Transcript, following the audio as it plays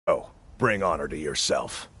Bring honor to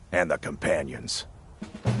yourself, and the companions.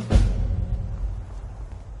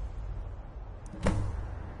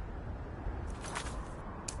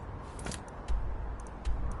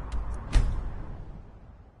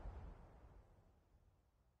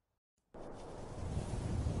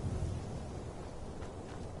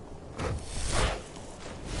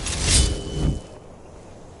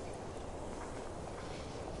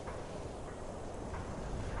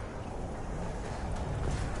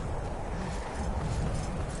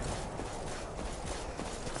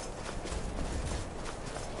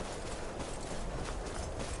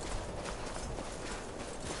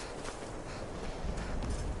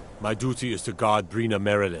 My duty is to guard Brina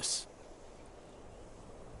Merilis.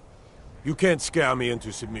 You can't scare me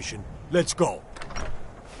into submission. Let's go.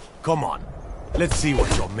 Come on. Let's see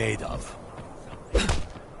what you're made of.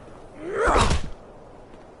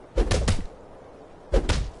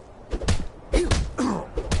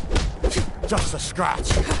 Just a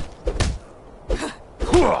scratch.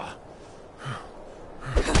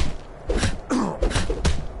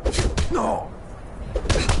 No.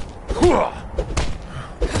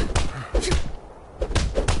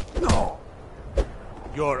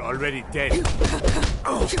 You're already dead.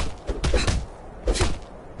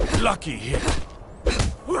 Lucky hit.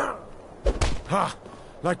 Ha!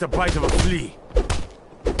 Like the bite of a flea.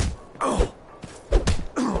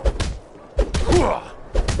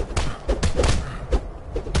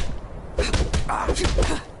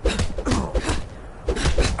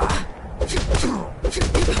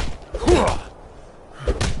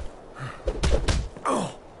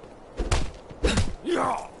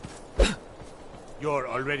 You're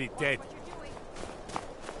already dead.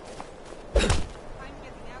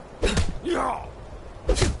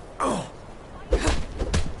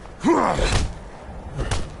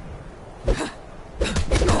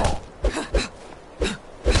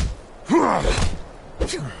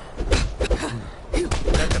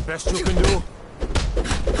 That the best you can do?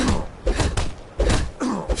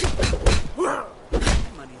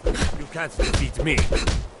 You can't defeat me.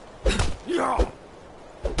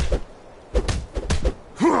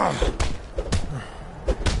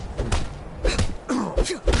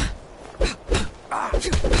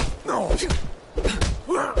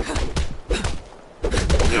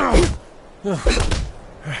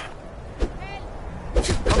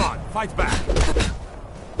 Come on, fight back.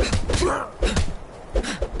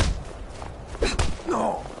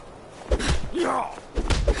 No.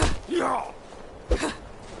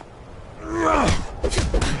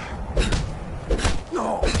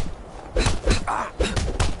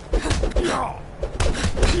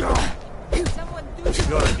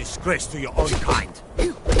 You're a disgrace to your own kind.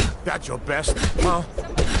 That's your best, huh?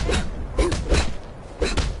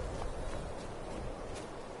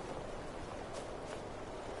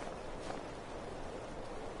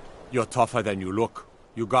 You're tougher than you look.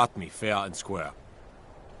 You got me fair and square.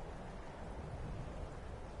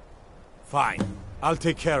 Fine. I'll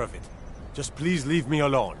take care of it. Just please leave me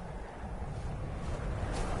alone.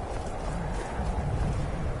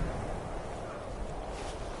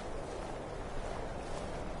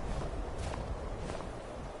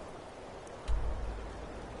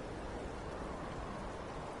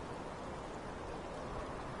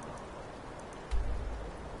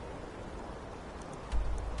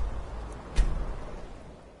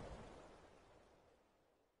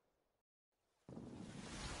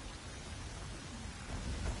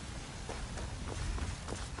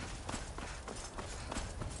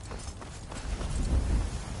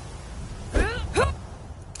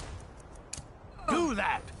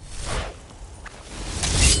 That.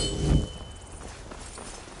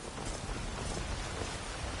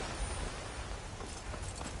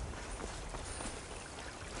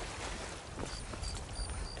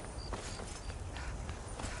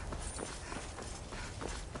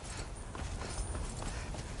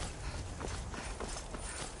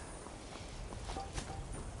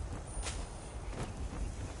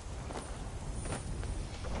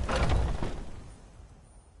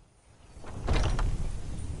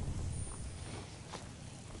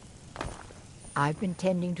 I've been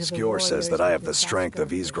tending to Skjor says that I have the strength of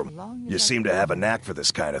Ysgrim. You seem to have a knack for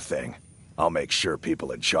this kind of thing. I'll make sure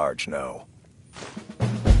people in charge know.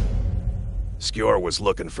 Skjor was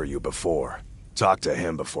looking for you before. Talk to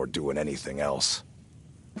him before doing anything else.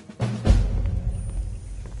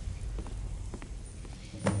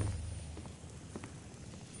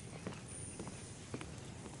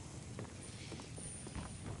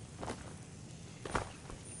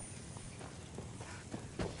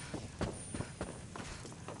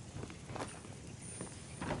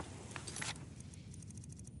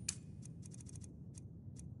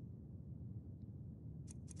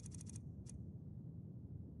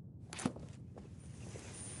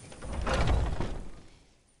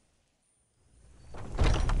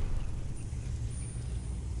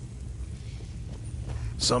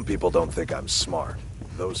 Some people don't think I'm smart.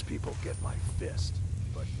 Those people get my fist.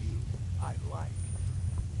 But you, I like.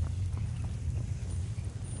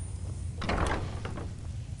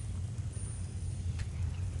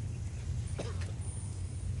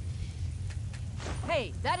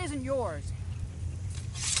 Hey, that isn't yours.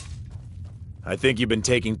 I think you've been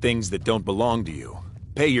taking things that don't belong to you.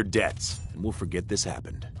 Pay your debts, and we'll forget this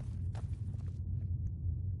happened.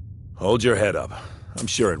 Hold your head up. I'm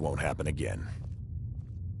sure it won't happen again.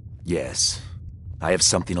 Yes, I have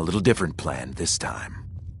something a little different planned this time.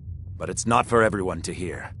 But it's not for everyone to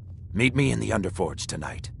hear. Meet me in the Underforge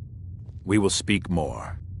tonight. We will speak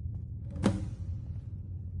more.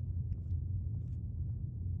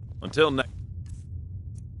 Until next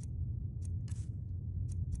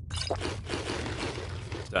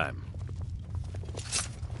time.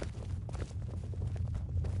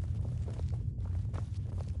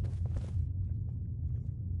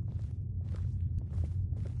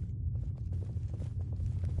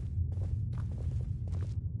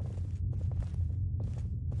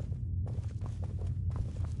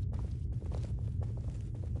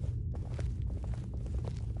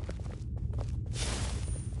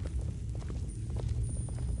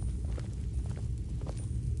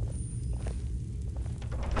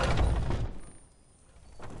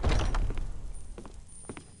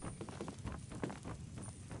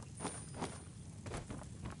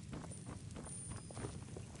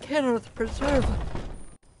 Kenneth, preserve.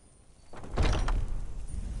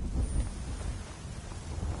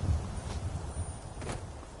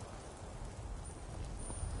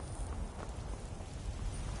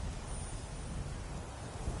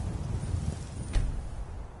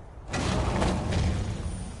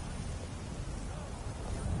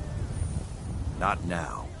 Not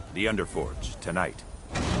now. The Underforge, tonight.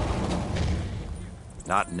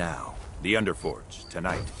 Not now. The Underforge,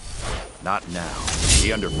 tonight. Not now. The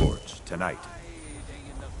Underforge, tonight. Hiding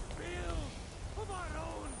in the filth of our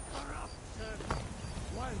own corruption,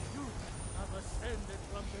 while you have ascended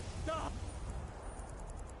from the dust.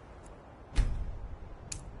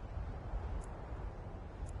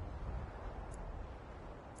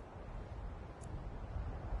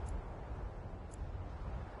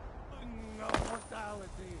 Of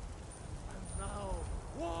mortality, and now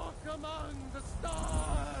walk among the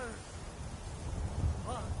stars.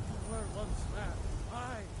 But you were once man,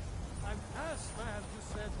 I'm past man, you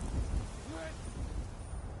said. Quit.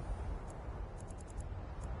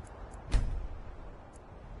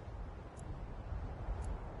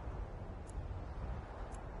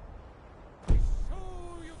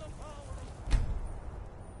 Show you the power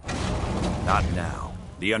of... Not now.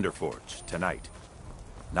 The Underforge, tonight.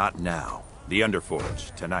 Not now. The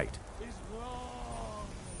Underforge, tonight. Is long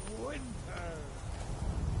winter.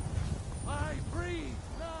 I breathe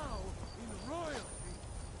now in royalty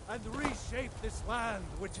and reshape this land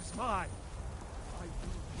which is mine. I do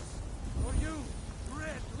this for you,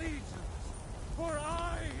 Red Legions, for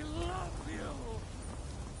I love you.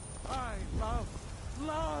 I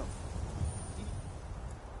love.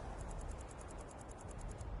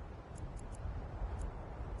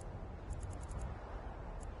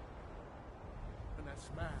 And that's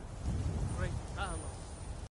man.